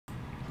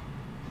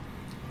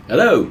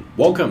Hello,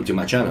 welcome to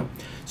my channel.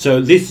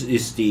 So this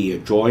is the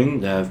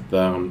drawing of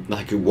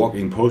like a work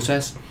in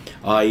process.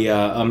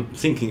 I'm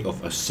thinking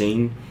of a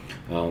scene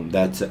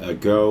that a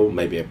girl,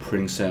 maybe a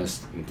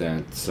princess,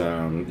 that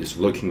is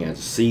looking at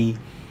the sea,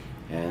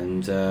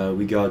 and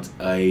we got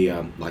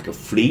a like a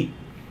fleet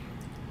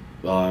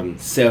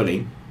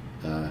sailing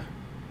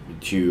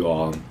to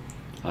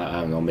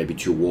I don't know, maybe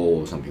to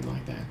war or something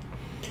like that.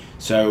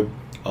 So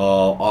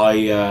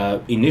I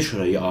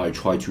initially I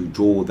try to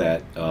draw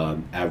that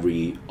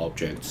every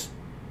object,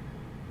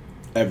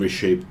 every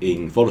shape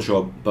in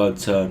Photoshop,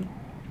 but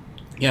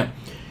yeah,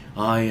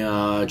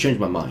 I changed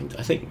my mind.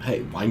 I think,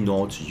 hey, why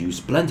not use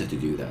Blender to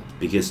do that?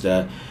 Because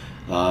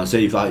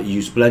say if I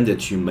use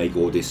Blender to make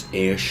all this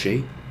air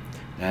shape,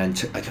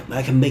 and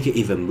I can make it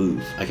even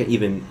move. I can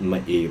even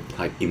make it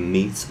like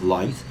emit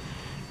light,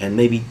 and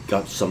maybe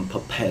got some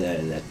propeller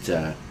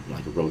that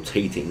like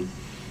rotating.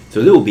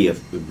 So this will be a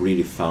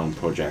really fun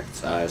project,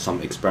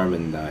 some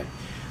experiment that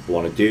I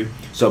want to do.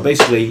 So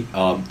basically,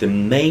 the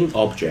main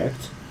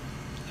object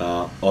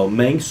or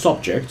main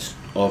subject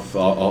of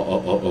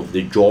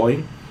the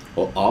drawing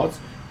or art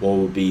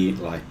will be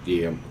like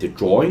the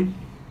drawing,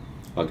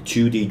 like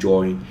 2D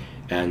drawing,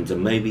 and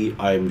maybe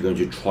I'm going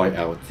to try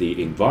out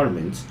the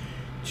environment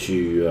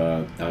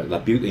to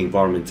like build the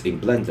environment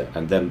in Blender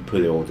and then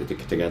put it all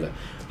together.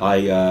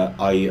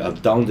 I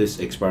have done this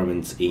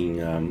experiment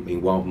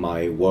in one of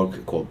my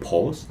work called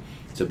Pause.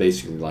 So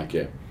basically, like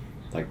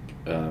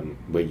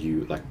where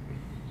you like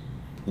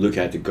look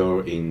at the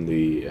girl in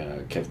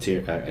the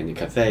cafeteria in the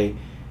cafe,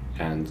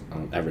 and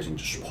everything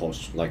just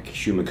pause, like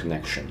human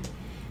connection.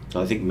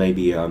 So I think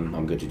maybe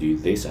I'm going to do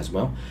this as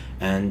well.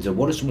 And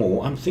what is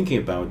more, I'm thinking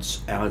about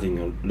adding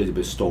a little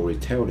bit of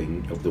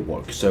storytelling of the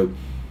work. So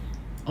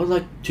I'd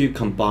like to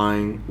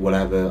combine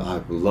whatever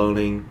I've been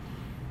learning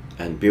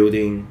and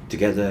building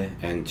together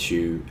and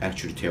to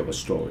actually tell a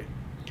story.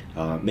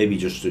 Maybe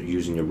just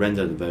using a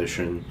rendered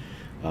version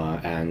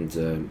and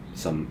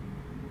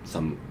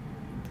some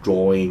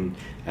drawing,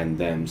 and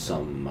then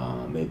some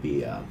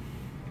maybe I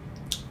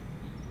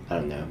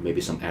don't know,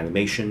 maybe some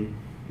animation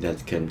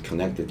that can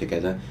connect it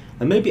together,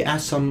 and maybe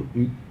add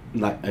some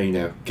like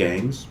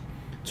games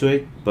to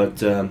it, but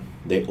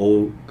they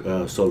all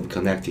sort of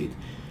connected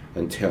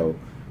and tell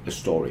a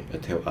story,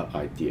 tell an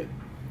idea.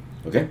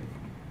 Okay,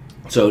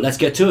 so let's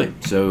get to it.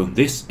 So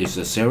this is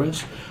a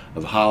series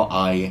of how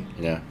I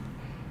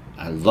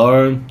I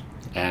learn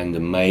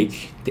and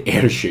make the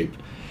airship,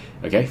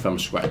 okay, from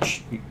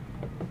scratch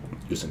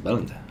using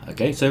Blender.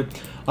 Okay, so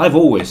I've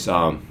always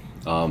want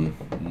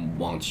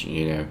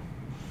to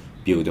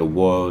build a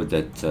world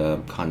that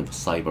kind of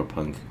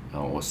cyberpunk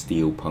or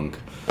steelpunk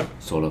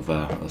sort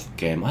of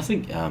game. I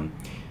think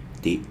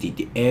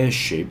the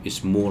airship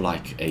is more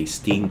like a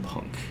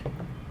steampunk.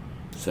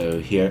 So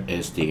here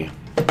is the,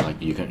 like,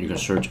 you can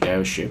search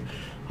airship.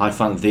 I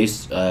found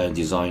this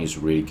design is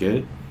really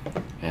good,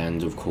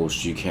 and of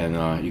course you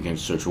can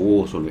search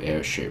all sort of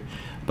airship,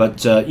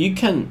 but you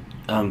can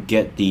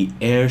get the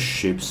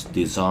airships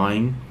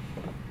design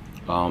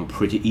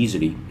pretty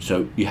easily.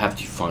 So you have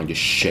to find the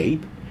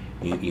shape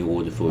in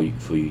order for you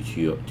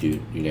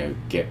to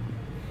get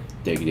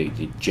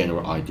the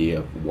general idea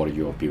of what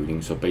you're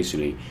building. So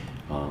basically,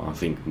 I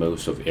think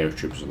most of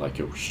airships are like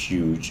a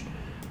huge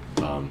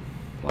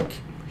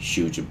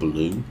huge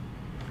balloon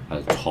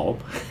at the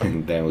top,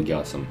 and then we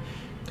got some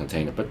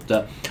container. But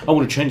I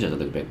want to change it a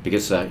little bit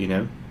because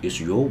it's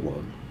your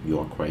world you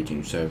are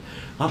creating. So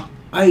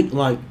I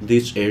like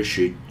this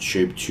airship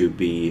shape to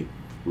be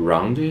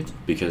rounded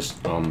because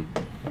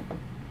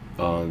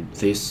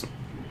this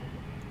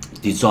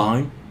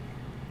design,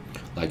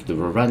 like the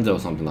veranda or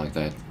something like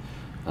that,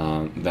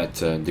 that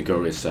the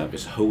girl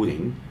is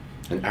holding,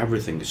 and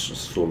everything is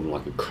just sort of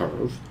like a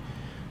curve.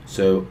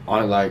 So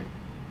I like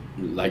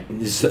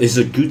this is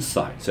a good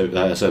side.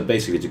 So so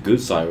basically the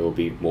good side will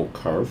be more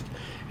curved,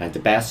 and the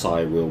bad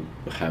side will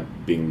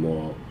have been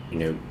more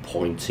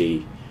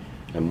pointy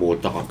and more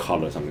dark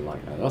color, something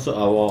like that. Also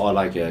I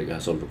like a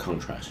sort of a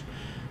contrast.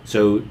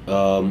 So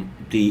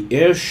the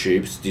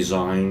airship's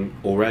design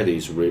already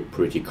is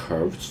pretty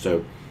curved.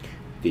 So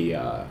the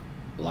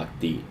like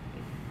the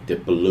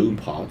balloon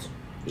part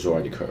is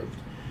already curved,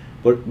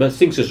 but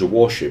since it's a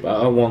warship,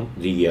 I want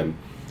the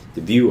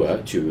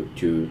viewer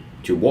to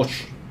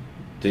watch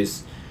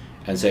this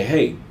and say,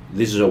 hey,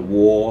 this is a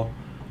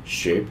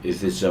warship.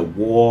 Is this a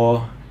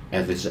war?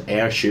 And this is an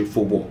airship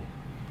for war.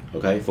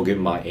 Okay, forgive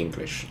my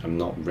English. I'm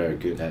not very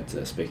good at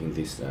speaking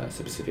this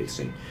specific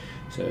thing.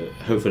 So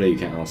hopefully you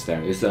can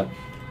understand. It's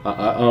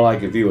I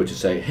like a viewer to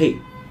say, hey,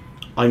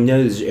 I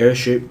know this is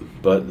airship,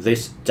 but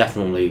this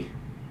definitely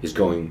is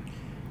going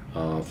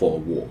for a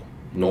war,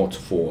 not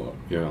for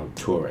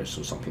tourists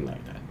or something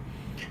like that.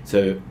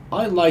 So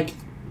I like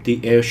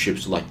the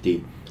airships, like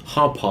the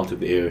hard part of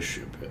the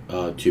airship,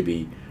 to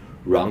be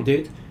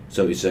rounded.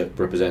 So it's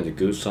represent a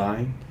good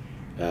side.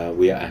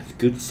 We are at the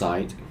good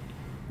side,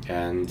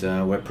 and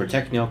we're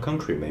protecting our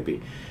country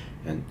maybe,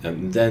 and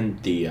then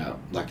the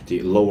like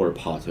the lower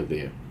part of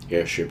the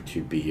airship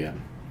to be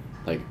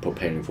like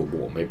preparing for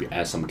war, maybe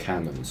add some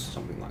cannons,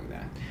 something like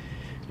that.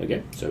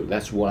 Okay, so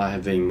that's what I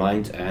have in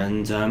mind,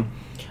 and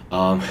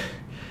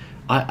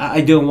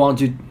I don't want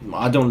to.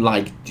 I don't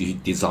like to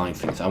design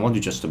things. I want to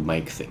just to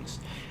make things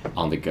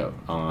on the go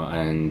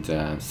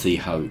and see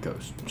how it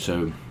goes.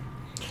 So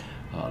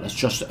let's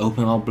just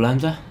open our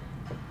Blender,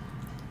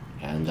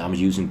 and I'm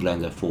using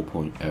Blender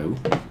 4.0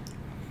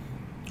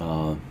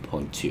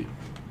 .2.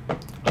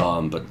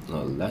 But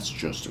let's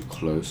just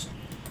close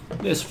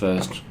this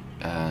first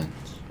and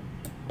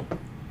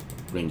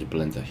bring the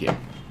Blender here.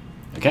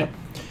 Okay.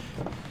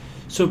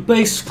 So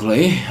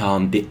basically,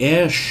 the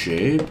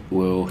airship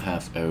will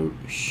have a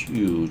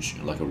huge,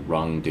 like a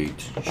rounded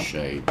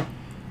shape.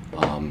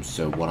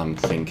 So what I'm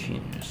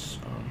thinking is,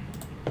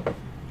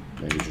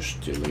 maybe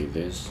just delete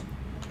this,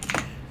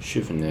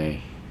 Shift and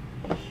A,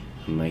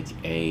 make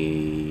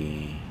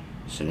a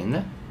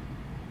cylinder,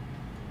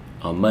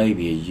 or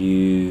maybe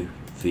a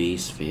UV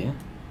sphere.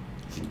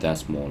 I think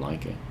that's more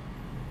like it,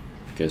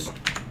 because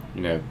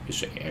you know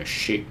it's an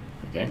airship,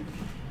 okay?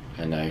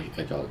 And I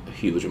got a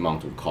huge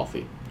amount of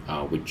coffee.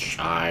 Which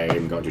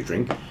I'm going to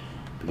drink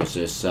because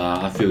it's,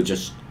 I feel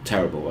just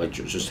terrible. I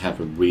just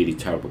have a really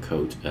terrible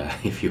cold.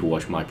 If you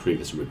watch my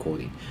previous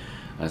recording,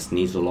 I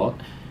sneeze a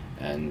lot,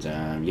 and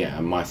yeah,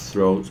 my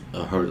throat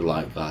hurt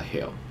like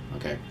hell.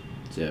 Okay,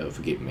 so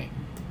forgive me.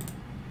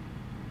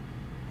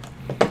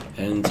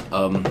 And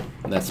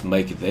let's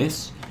make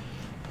this.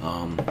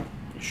 It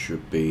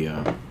should be.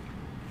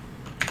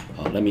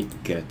 Let me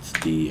get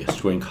the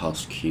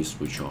screencast key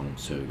switch on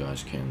so you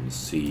guys can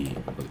see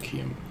what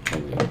key I'm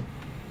holding.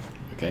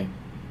 Okay,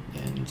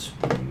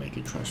 and make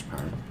it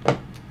transparent,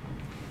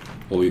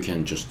 or you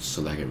can just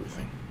select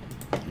everything.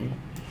 Okay.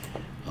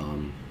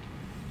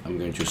 I'm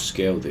going to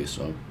scale this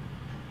up,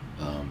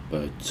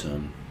 but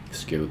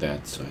scale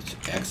that so it's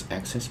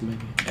x-axis,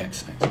 maybe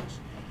x-axis.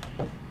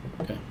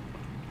 Okay,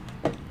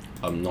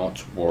 I'm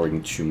not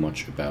worrying too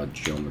much about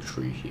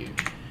geometry here.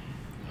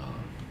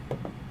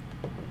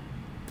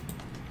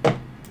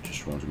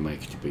 Just want to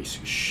make the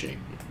basic shape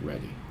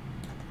ready.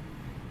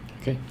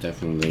 Okay,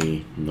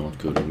 definitely not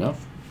good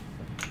enough.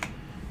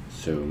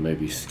 So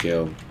maybe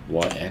scale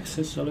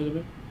y-axis a little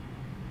bit.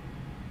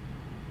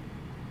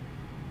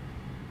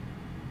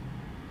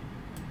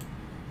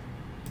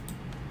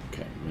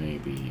 Okay,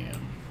 maybe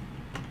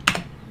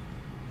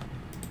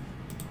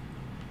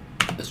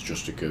let's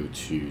just go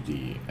to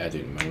the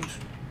edit mode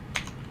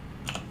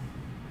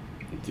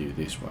and do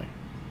this way.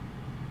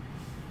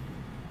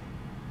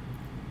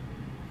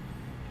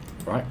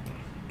 Right,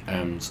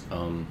 and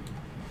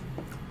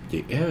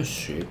the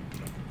airship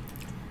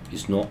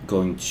is not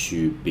going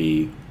to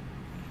be.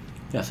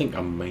 Yeah, I think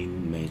I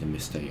made a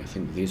mistake. I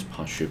think this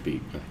part should be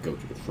go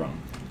to the front.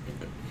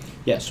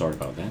 Yeah, sorry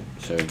about that.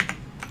 So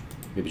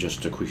maybe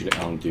just to quickly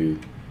undo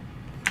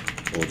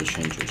all the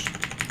changes.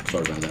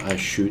 Sorry about that. I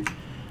should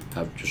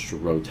have just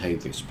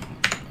rotate this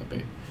part a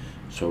bit.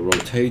 So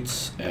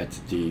rotates at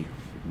the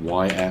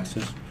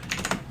y-axis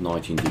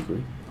 19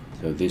 degrees.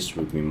 So this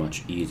would be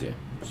much easier.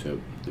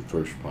 So the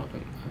first part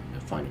and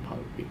the final part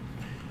would be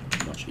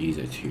much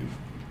easier to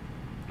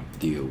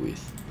deal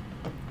with.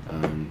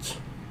 And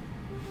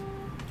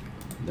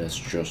let's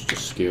just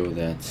scale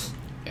that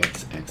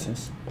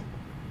x-axis.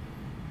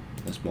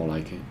 That's more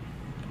like it.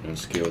 And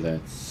scale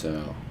that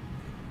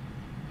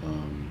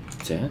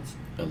that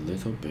a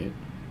little bit.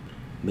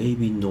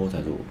 Maybe not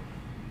at all.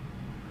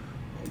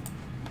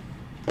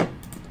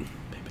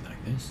 Maybe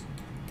like this.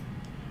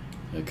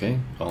 Okay.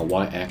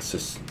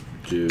 Y-axis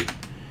do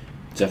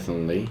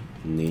definitely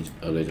need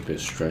a little bit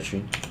of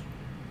stretching.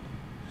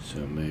 So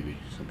maybe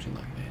something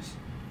like this.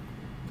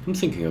 I'm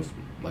thinking of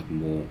like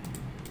more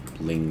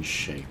bling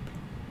shape.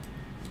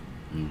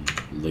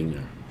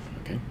 Linear.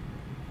 Okay.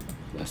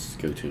 Let's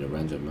go to the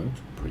render mode.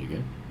 Pretty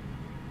good.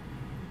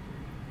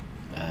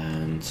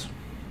 And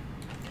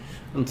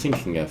I'm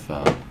thinking of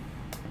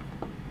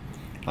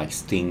like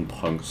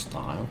steampunk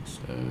style.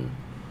 So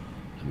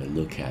let me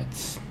look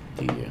at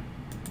the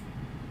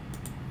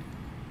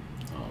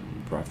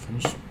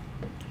reference.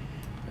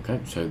 Okay,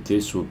 so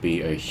this will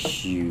be a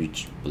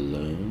huge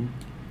balloon,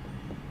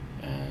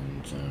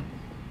 and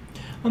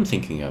I'm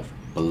thinking of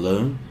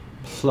balloon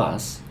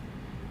plus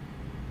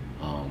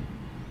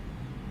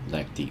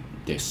like the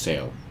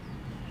sail.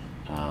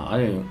 I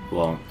don't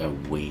want a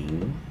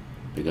wing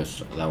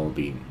because that will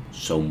be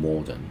so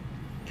modern.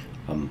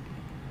 I'm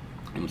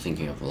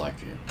thinking of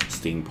like a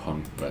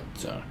steampunk, but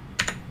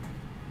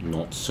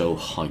not so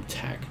high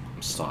tech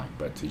style,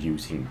 but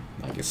using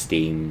like a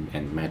steam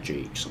and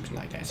magic, something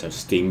like that. So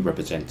steam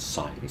represents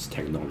science,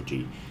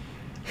 technology,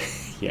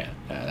 yeah,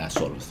 that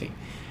sort of thing.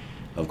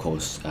 Of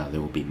course, there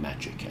will be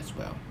magic as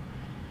well.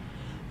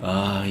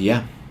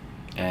 Yeah,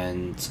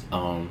 and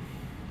I'm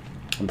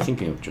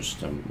thinking of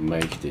just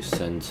make the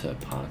center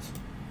part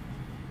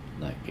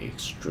like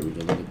extrude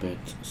a little bit.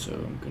 So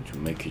I'm going to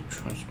make it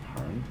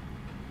transparent.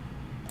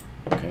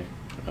 Okay,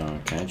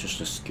 can I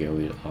just scale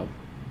it up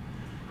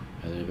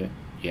a little bit?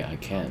 Yeah, I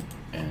can.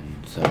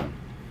 And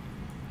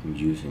I'm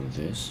using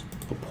this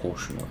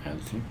proportional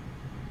editing.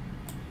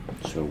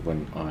 So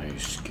when I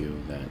scale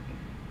that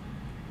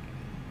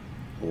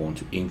I want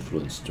to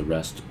influence the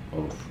rest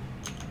of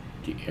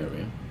the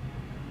area.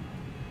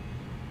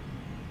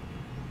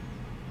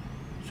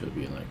 So it'll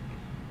be like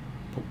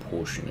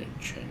proportionate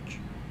change.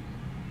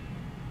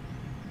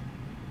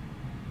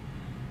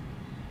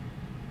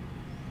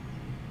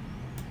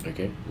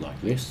 Okay,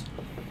 like this.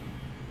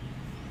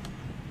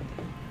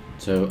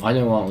 So I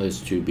don't want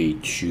this to be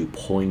too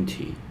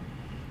pointy.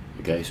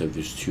 Okay, so if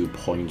it's too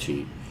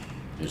pointy,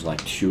 it's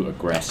like too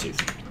aggressive.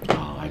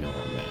 I don't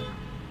want that.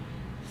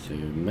 So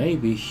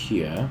maybe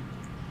here,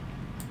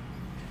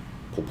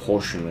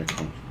 proportionate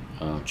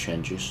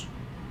changes,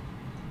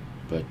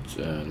 but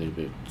a little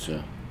bit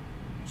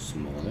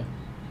smaller.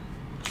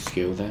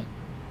 Scale that,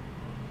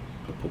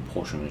 a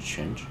proportionate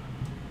change.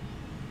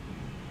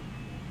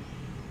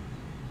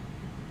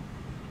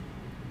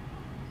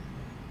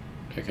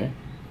 Okay,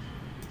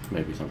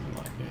 maybe something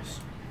like this.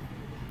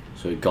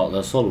 So it got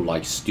a sort of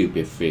like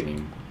stupid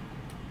feeling,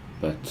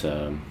 but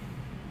I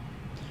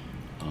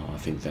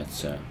think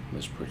that's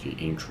pretty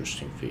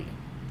interesting feeling.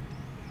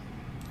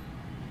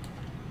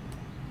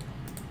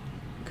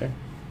 Okay,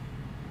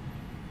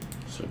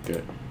 so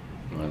good.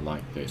 I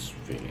like this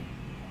feeling.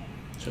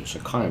 So it's a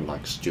kind of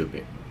like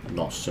stupid,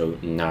 not so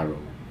narrow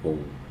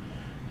ball.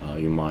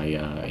 You might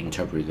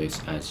interpret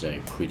this as a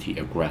pretty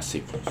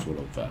aggressive sort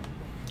of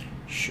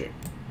shape.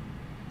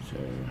 So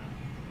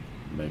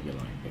maybe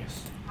like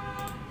this.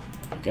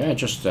 Okay, I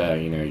just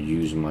you know,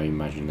 use my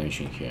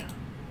imagination here.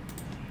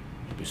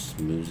 Maybe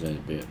smooth that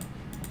a bit.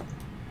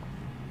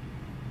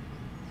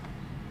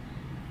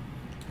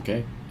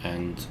 Okay,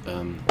 and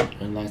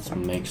let's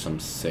make some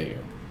sail.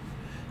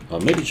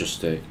 Maybe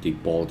just the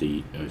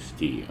body of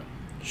the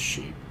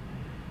shape.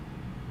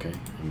 Okay,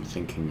 I'm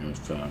thinking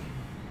of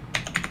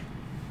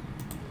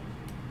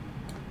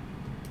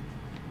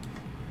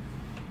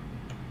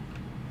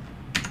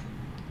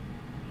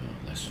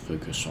let's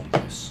focus on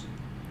this.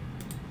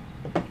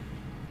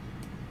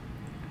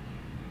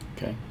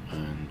 Okay,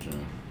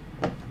 and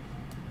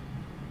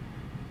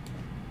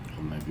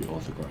or maybe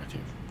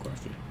orthographic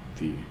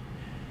view.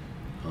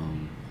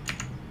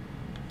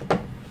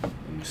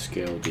 Let me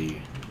scale the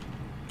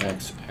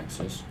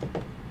x-axis.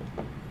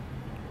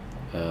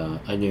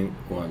 I didn't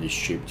want the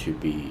shape to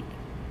be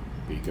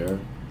bigger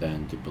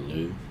than the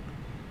balloon.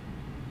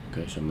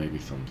 Okay, so maybe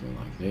something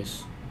like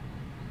this.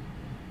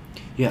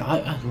 Yeah,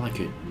 I like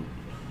it.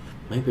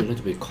 Maybe a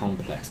little bit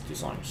complex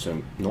design,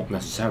 so not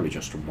necessarily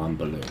just one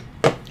balloon,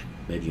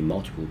 maybe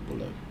multiple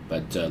balloons.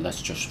 But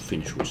let's just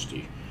finish with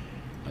the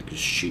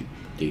shape,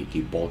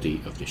 the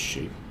body of the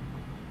shape.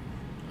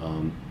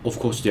 Of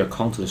course, there are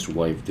countless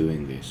ways of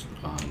doing this.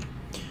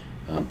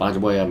 By the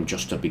way, I'm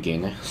just a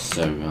beginner,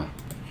 so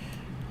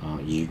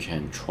you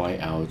can try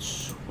out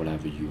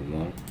whatever you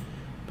want,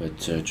 but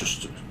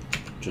just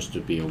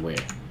to be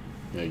aware,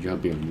 you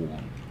have been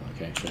warned.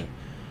 Okay, so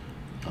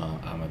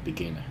I'm a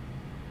beginner.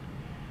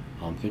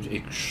 I'm going to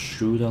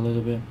extrude a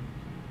little bit.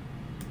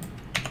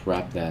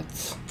 Grab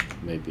that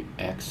maybe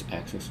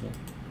x-axis.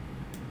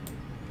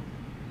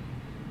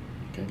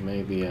 Okay,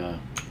 maybe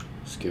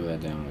scale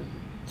that down a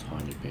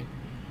tiny bit.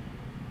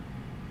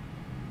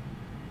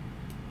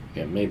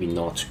 Yeah, maybe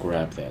not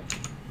grab that.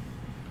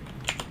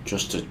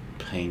 Just to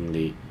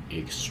plainly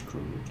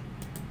extrude.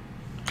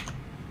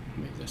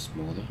 Make that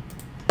smaller.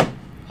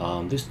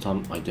 This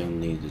time I don't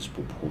need this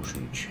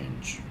proportion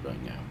change right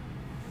now.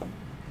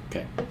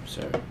 Okay,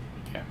 so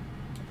yeah.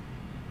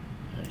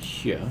 And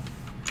here,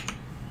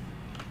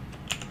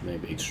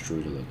 maybe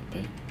extrude a little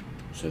bit.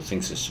 So it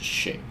thinks it's a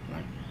shape,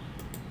 right?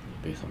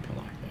 Maybe something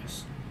like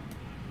this.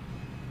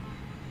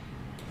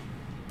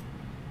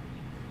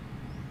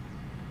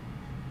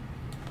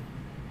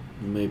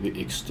 Maybe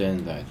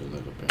extend that a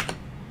little bit.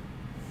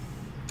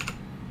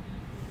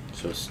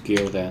 So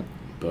scale that,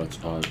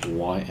 but on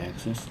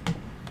y-axis,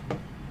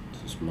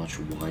 this is much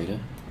wider.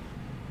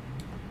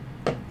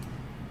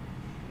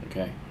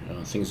 Okay,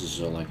 I think this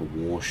is like a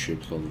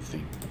warship sort of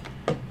thing.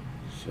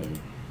 So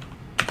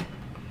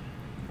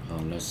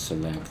let's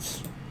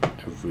select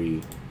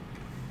every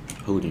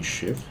holding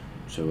shift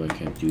so I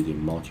can do the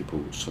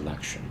multiple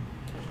selection.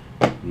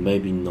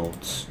 Maybe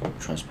not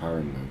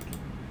transparent mode.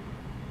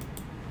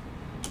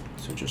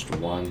 So just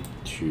 1,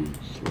 2,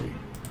 3,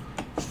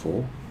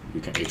 4. You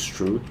can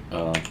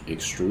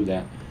extrude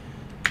that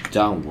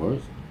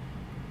downward.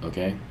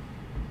 Okay,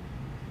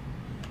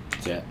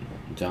 that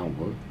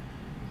downward.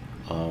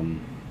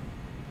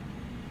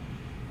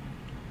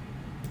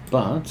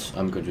 But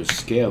I'm going to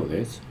scale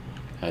it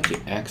at the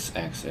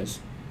x-axis.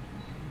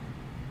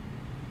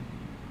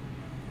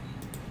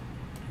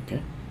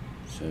 Okay,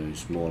 so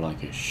it's more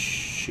like a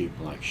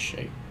sheep-like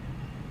shape.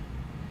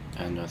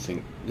 And I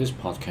think this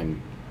part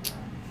can,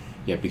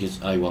 yeah,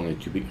 because I want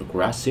it to be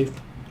aggressive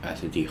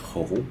at the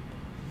hole,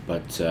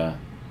 but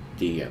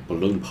the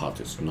balloon part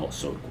is not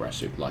so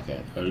aggressive, like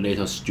a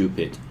little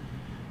stupid.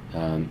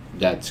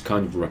 That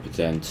kind of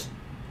represent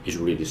is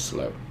really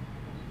slow,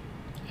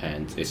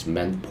 and it's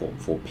meant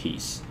for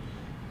peace,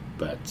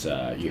 but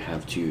you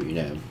have to, you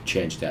know,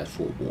 change that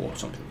for war or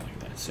something like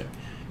that. So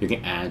you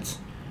can add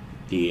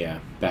the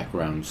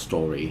background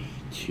story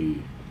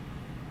to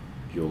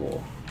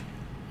your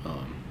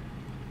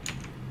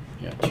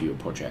to your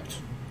project,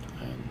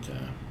 and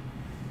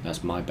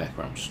that's my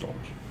background story.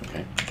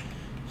 Okay,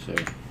 so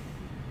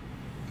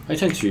I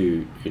tend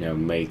to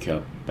make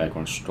a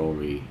background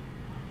story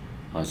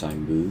as I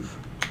move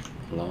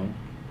along,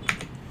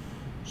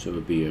 so it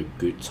would be a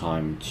good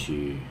time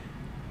to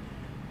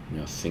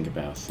think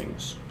about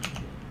things,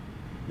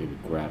 maybe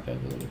grab it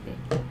a little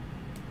bit.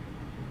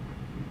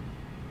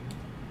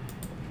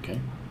 Okay,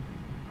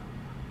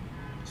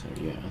 so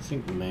yeah, I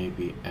think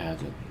maybe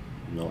add a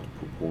not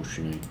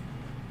proportionate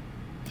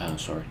and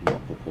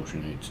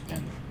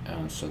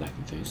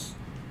select this.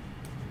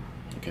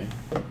 Okay,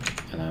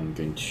 and I'm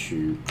going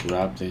to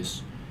grab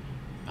this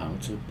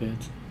out a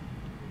bit,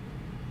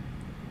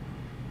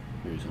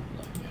 maybe something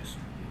like this.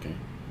 Okay,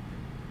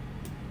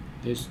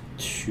 these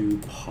two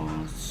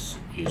parts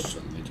is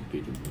a little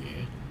bit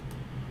weird,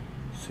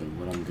 so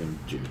what I'm going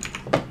to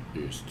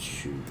do is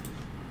to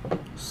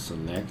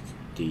select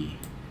the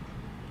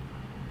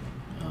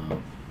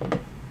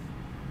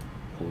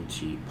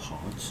pointy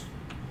part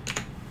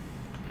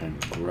and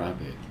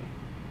grab it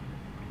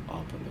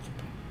up a little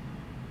bit.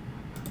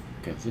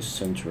 Okay, this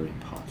centering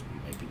part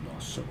maybe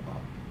not so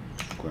up.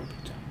 Grab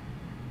it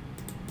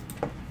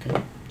down.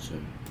 Okay, so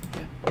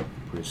yeah,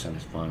 pretty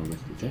satisfied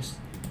with this.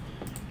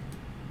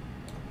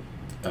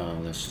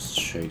 Let's just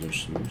shader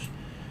smooth.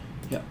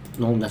 Yeah,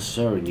 not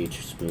necessarily need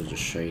to smooth the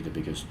shader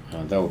because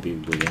that would be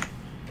weird.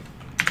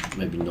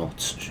 Maybe not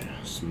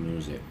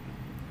smooth it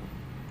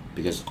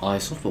because I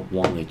sort of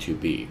want it to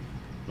be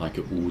like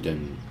a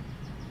wooden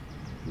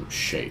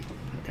shape.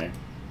 Okay,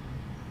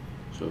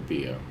 so it'll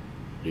be a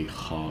really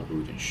hard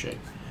wooden shape.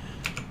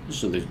 This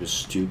is a little bit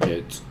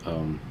stupid,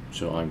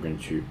 so I'm going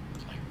to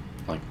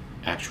like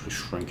actually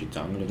shrink it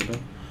down a little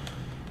bit.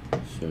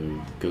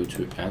 So go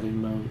to edit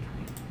mode,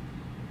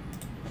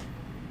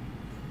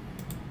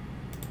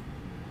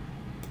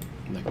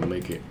 I can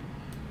make it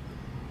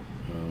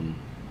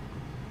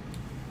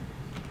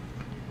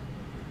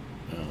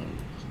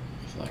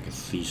it's like a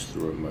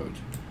see-through mode,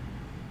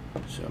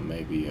 so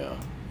maybe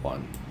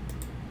 1.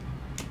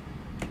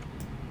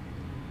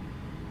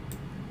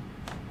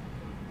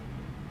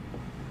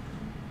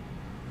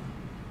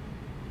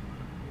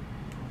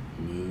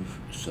 Move,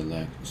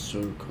 select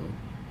circle.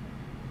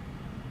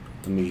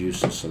 Let me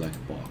use the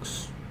select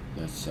box.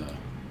 That's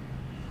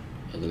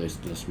at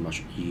least that's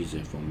much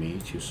easier for me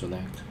to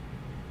select.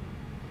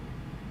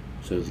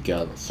 So we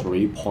got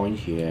 3 point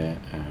here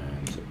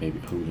and maybe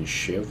holding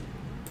shift,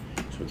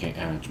 so we can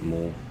add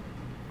more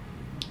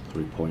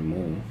 3 point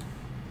more,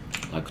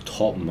 like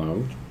top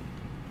mode,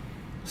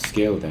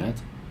 scale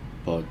that,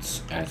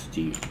 but at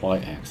the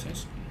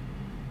y-axis,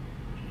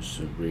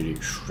 so really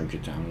shrink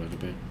it down a little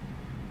bit.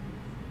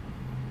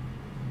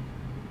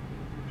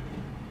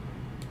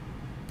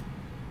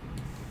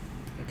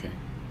 Okay,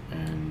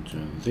 and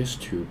these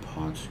two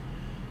parts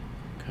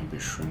can be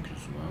shrunk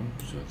as well.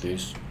 So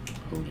this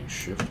holding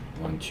shift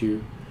 1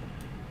 2,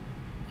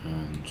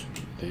 and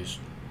this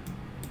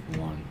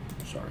 1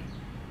 sorry,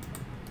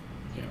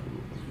 yeah,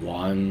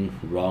 1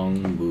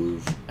 run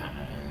move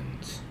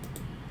and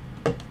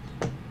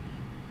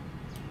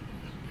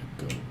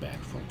go back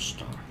from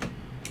start.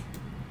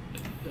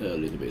 A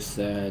little bit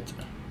sad,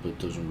 but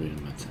doesn't really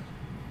matter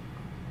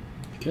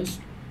because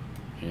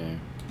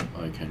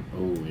I can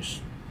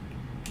always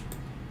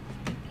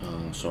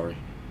sorry,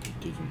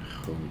 didn't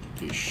hold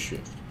the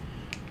shift,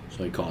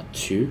 so I got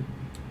 2.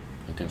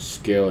 I can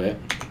scale it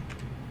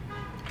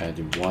at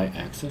the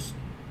y-axis,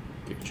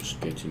 just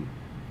getting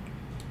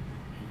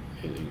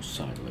it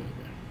inside a little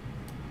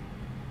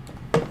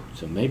bit.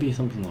 So maybe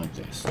something like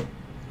this.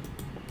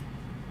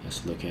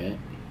 Let's look at it.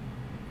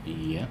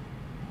 Yeah,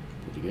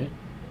 pretty good.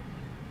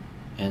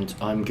 And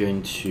I'm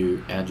going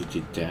to add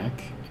the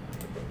deck.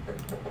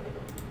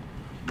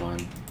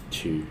 1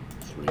 2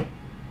 3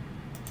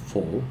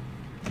 4.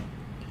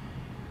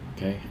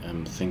 Okay,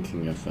 I'm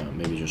thinking of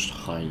maybe just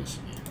hiding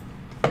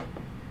it.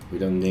 We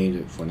don't need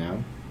it for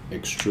now.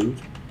 Extrude.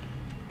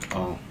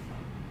 Oh.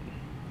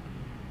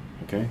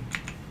 Okay.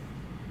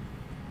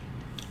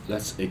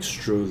 Let's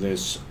extrude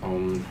this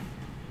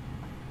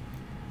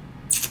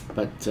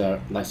but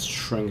let's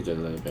shrink it a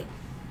little bit.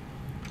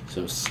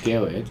 So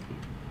scale it,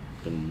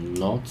 but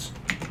not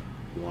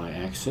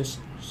y-axis.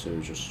 So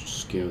just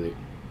scale it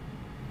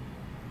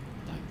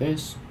like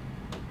this.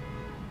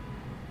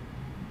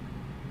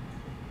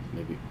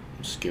 Maybe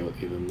scale it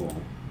even more.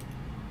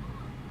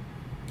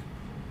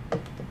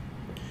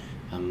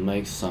 And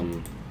make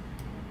some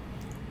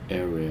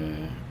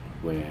area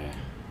where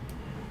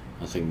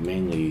I think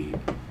mainly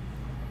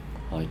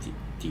like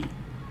the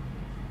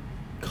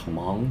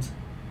command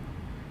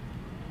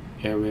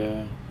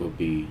area will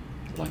be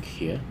like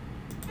here.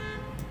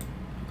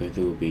 Okay,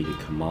 there will be the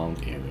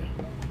command area.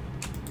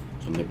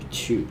 So maybe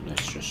 2.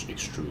 Let's just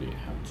extrude it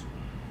out.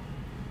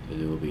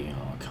 There will be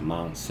our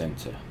command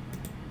center.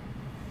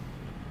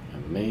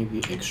 And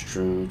maybe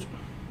extrude,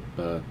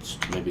 but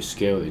maybe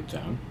scale it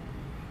down.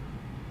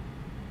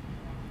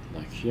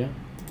 Like here.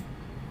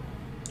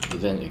 And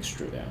then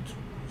extrude out.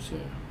 So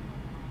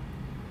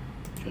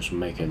just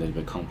make it a little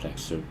bit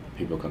complex so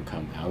people can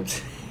come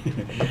out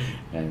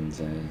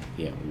and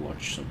yeah,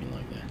 watch something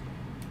like that.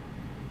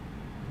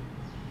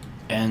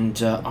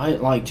 And I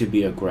like to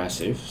be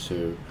aggressive,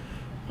 so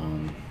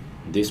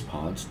this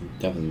part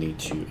definitely need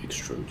to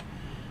extrude,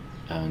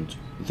 and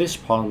this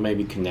part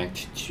maybe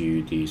connect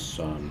to this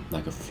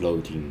like a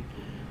floating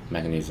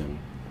mechanism,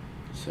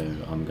 so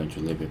I'm going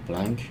to leave it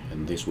blank,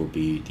 and this will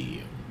be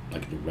the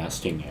like the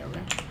resting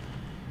area.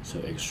 So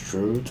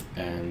extrude,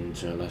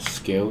 and let's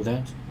scale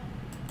that,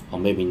 or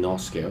maybe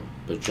not scale,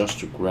 but just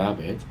to grab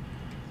it,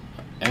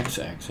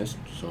 x-axis,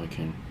 so I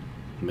can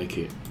make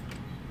it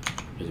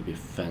a little bit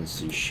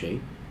fancy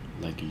shape,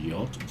 like a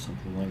yacht or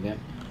something like that,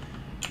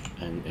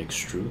 and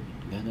extrude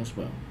that as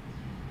well.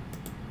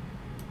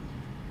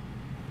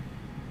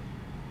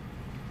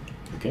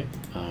 Okay,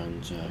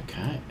 and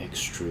can I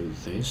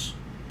extrude this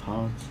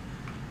part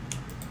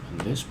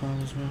and this part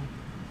as well?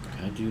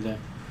 Can I do that?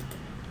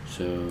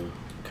 So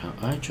can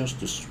I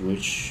just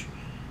switch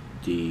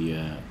the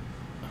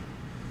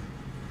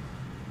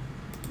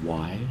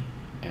Y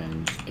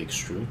and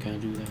extrude? Can I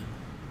do that?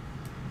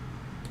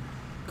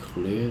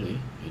 Clearly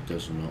it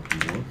does not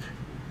work.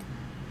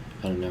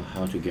 I don't know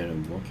how to get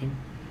it working,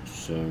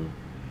 so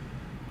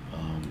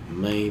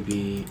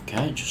maybe can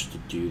I just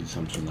do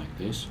something like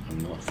this? I'm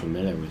not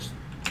familiar with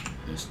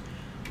this.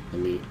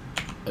 Let me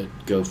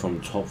go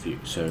from top view.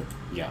 So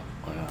yeah,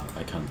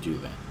 I can't do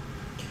that.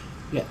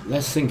 Yeah,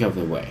 let's think of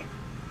the way.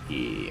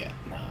 Yeah,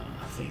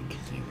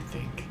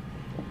 think.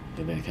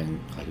 Maybe I can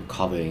like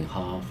cover it in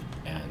half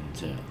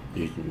and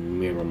use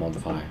mirror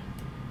modifier.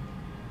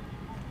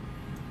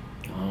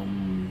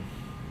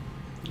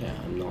 Yeah,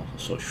 I'm not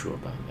so sure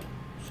about that.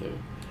 So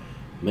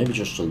maybe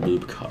just a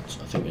loop cut.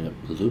 I think in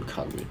a loop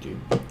cut will do.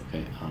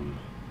 Okay,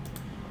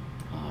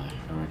 I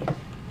already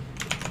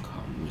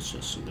come with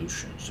a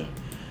solution. So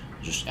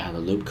just add a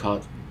loop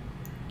cut.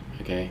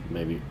 Okay,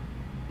 maybe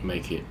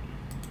make it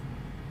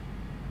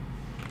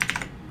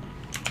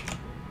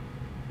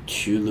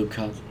 2 loop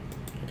cut.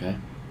 Okay,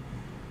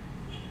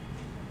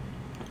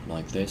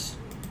 like this,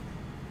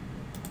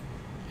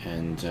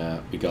 and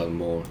we got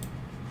more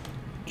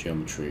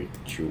geometry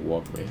to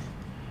work with.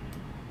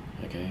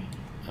 Okay,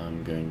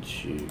 I'm going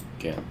to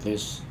get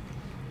this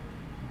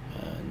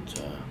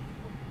and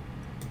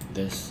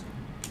this.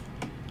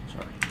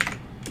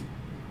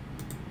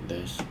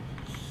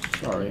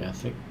 Sorry, I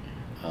think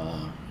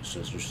it's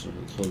just a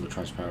little bit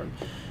transparent.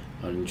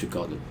 I need to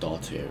got the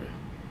dot area.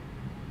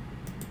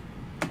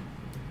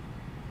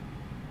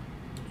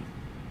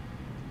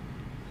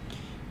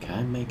 Can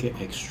I make it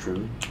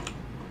extrude?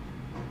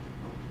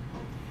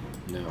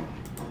 No.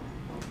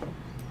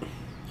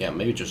 Yeah,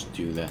 maybe just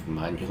do that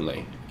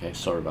manually. Okay,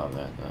 sorry about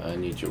that. I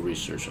need to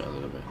research a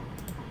little bit.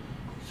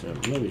 So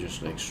maybe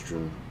just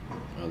extrude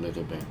a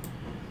little bit,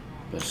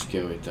 but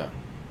scale it down.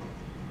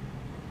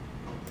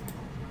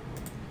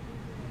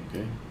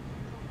 Okay.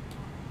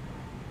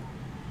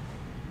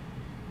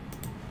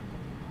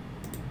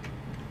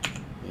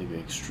 Maybe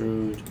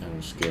extrude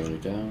and scale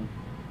it down.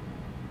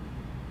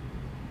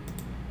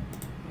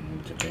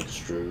 And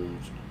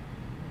extrude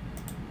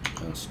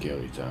and scale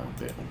it down a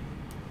bit.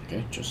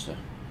 Okay, just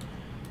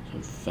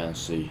some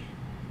fancy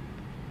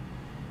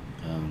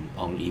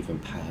uneven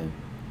pattern.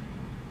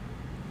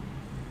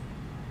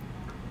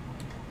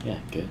 Yeah,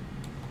 good.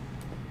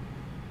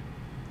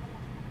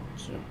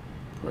 So,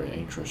 very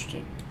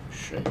interesting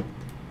shape.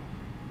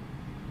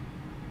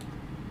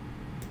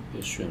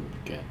 This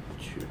shouldn't get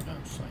too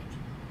outside.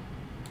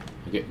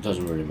 Okay, it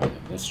doesn't really matter.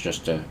 Let's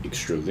just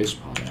extrude this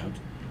part out.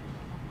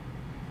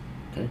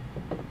 Okay.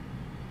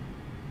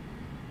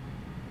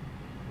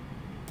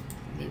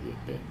 Maybe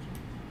a bit.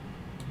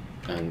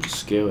 And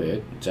scale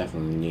it,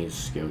 definitely need to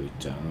scale it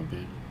down a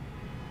bit.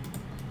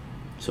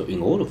 So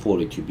in order for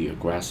it to be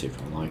aggressive,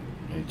 I like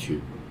it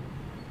to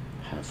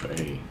have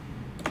a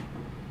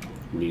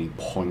really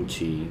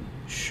pointy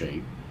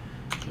shape.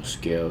 So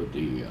scale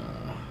the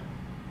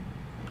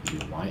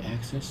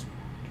y-axis,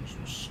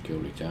 just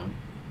scale it down,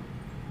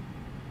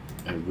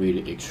 and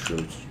really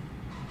extrude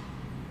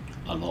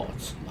a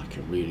lot, like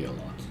really a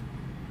lot.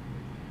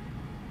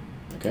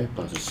 Okay,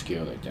 but to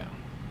scale it down.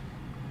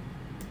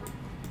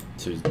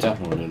 So it's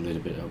definitely a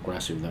little bit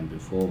aggressive than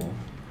before.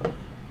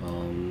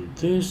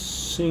 This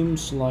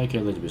seems like a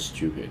little bit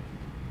stupid,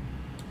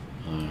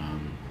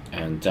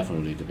 and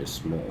definitely a little bit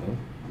small.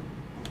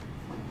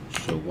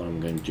 So what I'm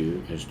going to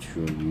do is to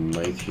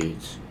make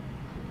it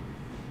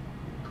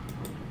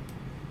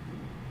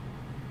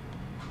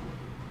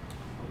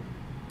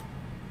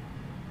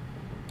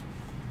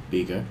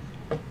bigger,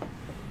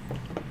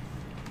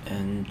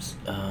 and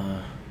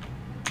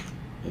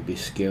maybe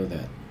scale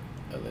that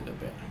a little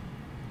bit.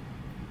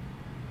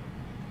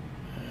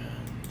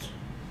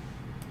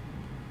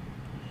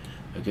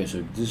 Okay,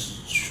 so this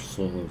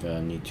sort of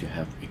need to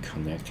have a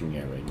connecting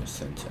area in the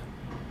center.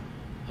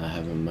 I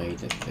haven't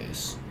made it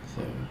this,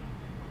 so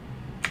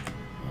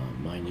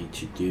might need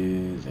to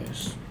do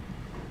this.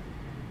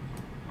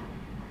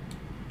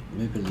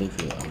 Maybe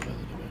lift it up a little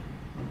bit,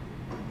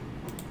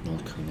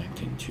 not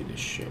connecting to the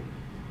shape.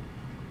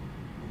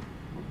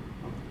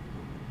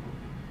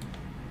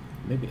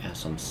 maybe add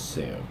some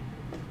sail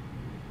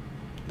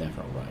left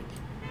and right.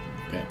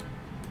 Okay,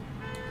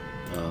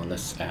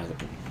 let's add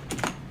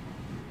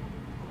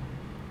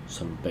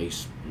some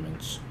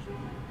basements,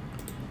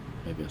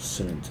 maybe a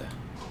cylinder.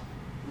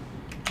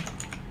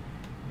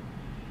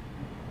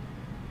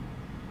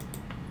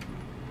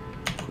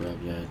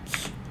 Grab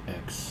that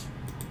X,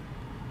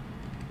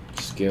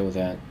 scale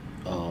that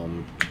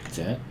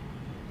Z.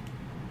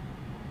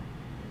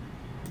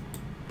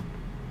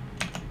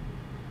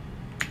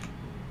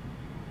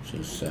 So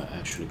it's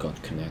actually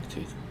got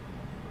connected.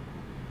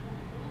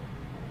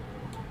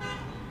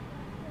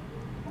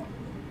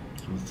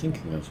 I'm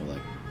thinking of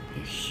like a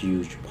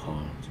huge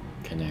part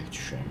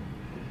connection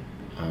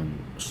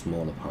and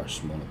smaller parts,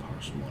 smaller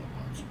parts, smaller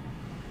parts.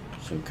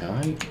 So can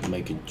I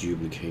make a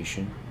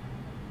duplication?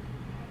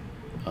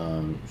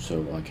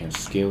 So I can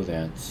scale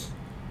that,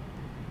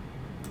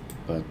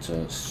 but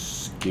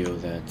scale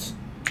that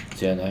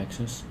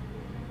Z-axis.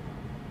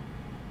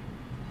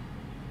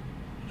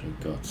 So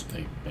got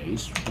a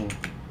base for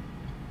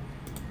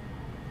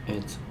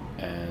it,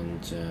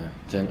 and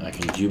then I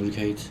can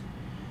duplicate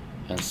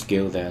and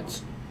scale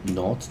that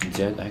not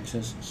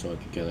Z-axis, so I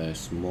can get a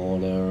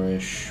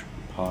smallerish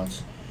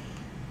part.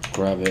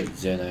 Grab it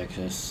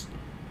Z-axis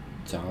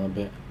down a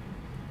bit.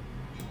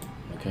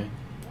 Okay.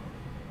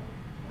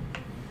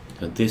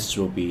 So this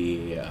will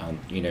be,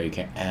 you know, you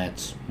can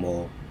add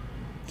more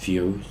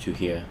fuel to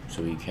here,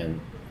 so you can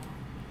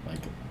like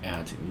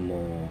add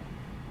more,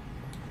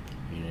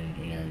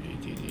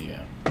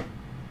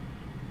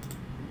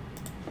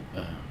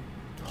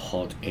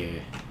 hot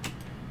air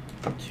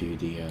to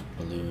the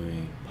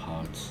balloon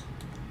parts.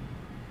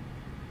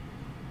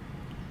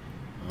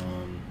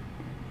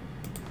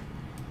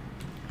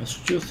 I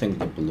still think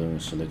the balloon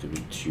is a little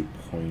bit too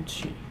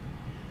pointy.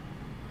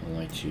 I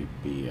like to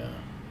be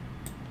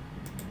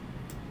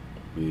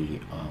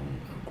really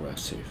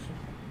aggressive.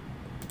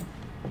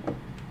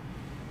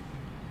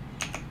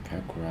 Can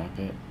I grab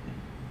it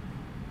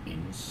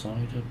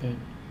inside a bit?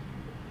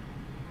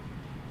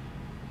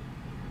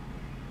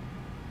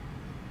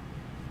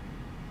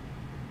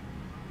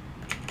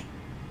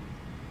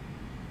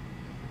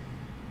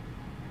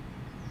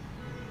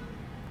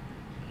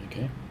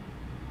 Okay.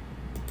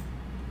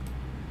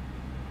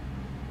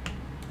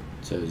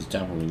 So it's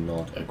definitely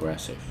not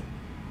aggressive.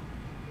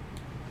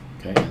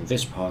 Okay, and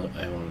this part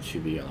I want to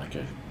be like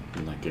a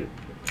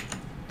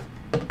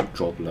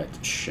droplet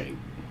shape.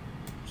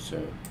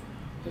 So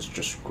let's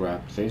just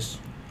grab this,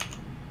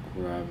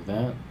 grab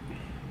that,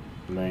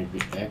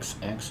 maybe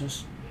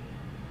X-axis,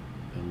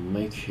 and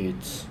make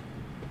it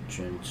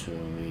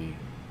gently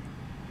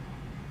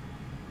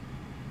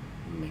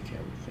make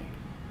everything.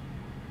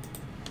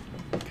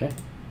 Okay.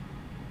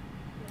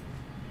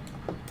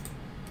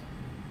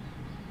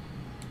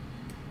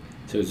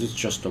 So is this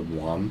just a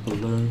one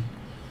balloon?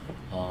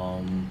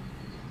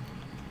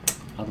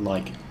 I'd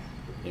like,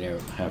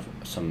 have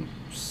some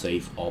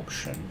safe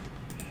option.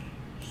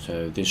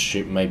 So this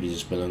ship, maybe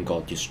this balloon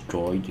got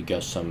destroyed. You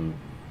got some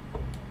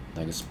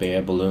like a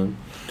spare balloon.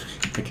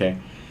 Okay.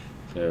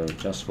 So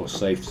just for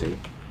safety,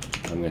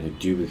 I'm going to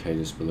duplicate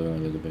this balloon a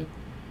little bit,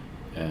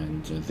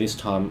 and this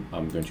time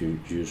I'm going to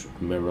use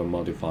mirror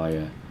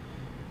modifier.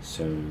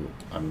 So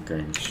I'm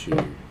going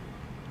to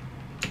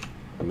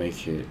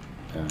make it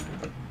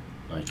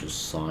like a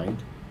side,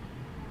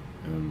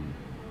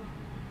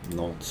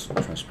 not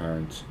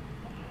transparent.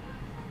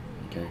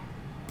 Okay.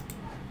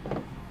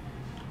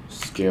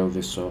 Scale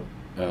this up,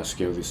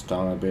 scale this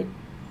down a bit.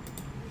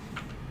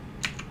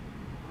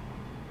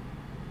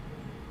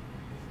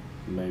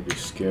 Maybe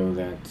scale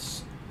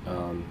that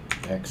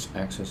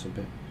X-axis a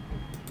bit.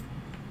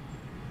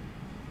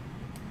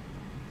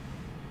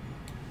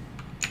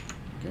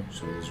 Okay,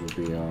 so this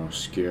will be our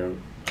scale,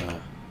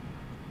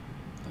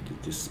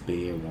 like the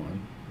spare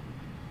one,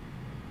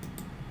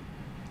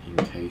 in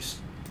case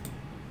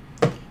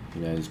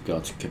it's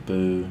got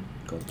kaboo,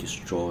 got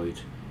destroyed,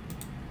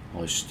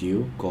 or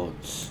still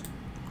got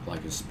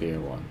like a spare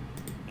one.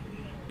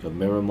 Got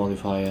mirror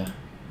modifier.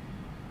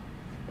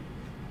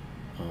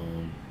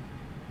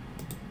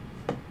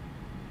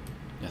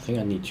 I think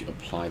I need to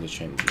apply the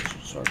changes.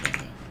 Sorry about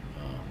that.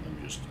 Let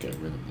me just get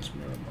rid of this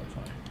mirror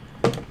modifier.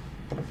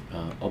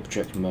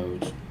 Object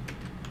mode.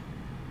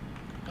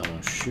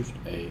 Shift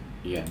A.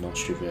 Yeah, not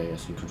Shift A. I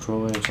think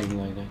Control A or something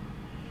like that.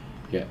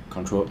 Yeah,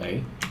 Control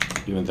A.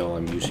 Even though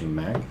I'm using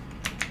Mac,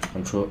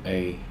 Control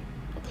A.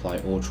 Apply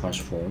all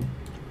transform.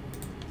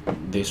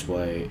 This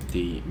way,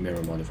 the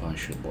mirror modifier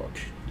should work.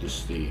 This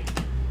is the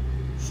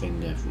thing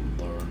that I've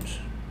learned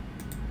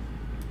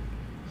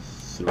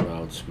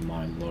throughout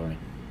my learning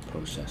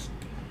process.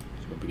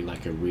 So it'll be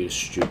like a really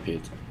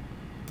stupid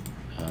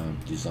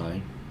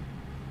design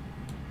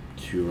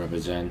to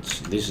represent.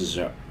 This is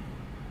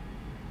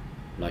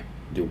like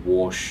the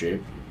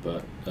warship,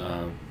 but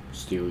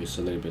still it's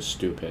a little bit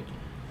stupid.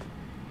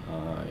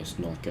 It's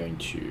not going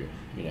to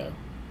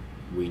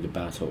win the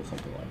battle or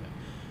something like that.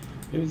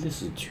 Maybe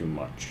this is too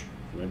much.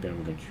 Maybe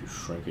I'm going to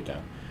shrink it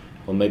down,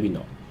 or maybe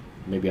not.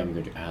 Maybe I'm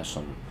going to add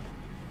some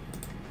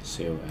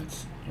sail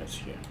as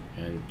here,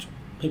 and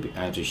maybe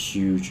add a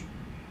huge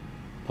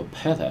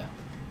propeller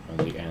on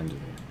the end of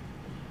it.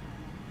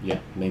 Yeah,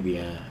 maybe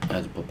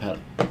add a propeller.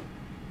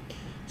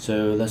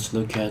 So let's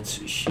look at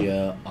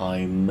here.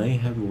 I may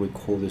have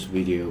recorded this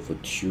video for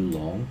too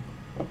long.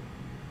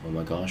 Oh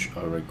my gosh,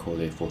 I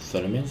recorded it for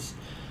 30 minutes.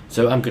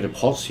 So I'm going to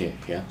pause here,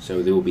 yeah?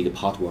 So there will be the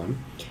part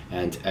 1.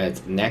 And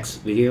at next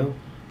video,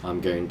 I'm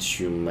going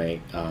to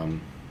make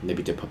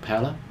maybe the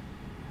propeller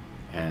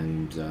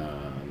and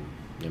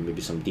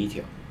maybe some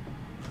detail,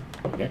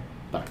 okay?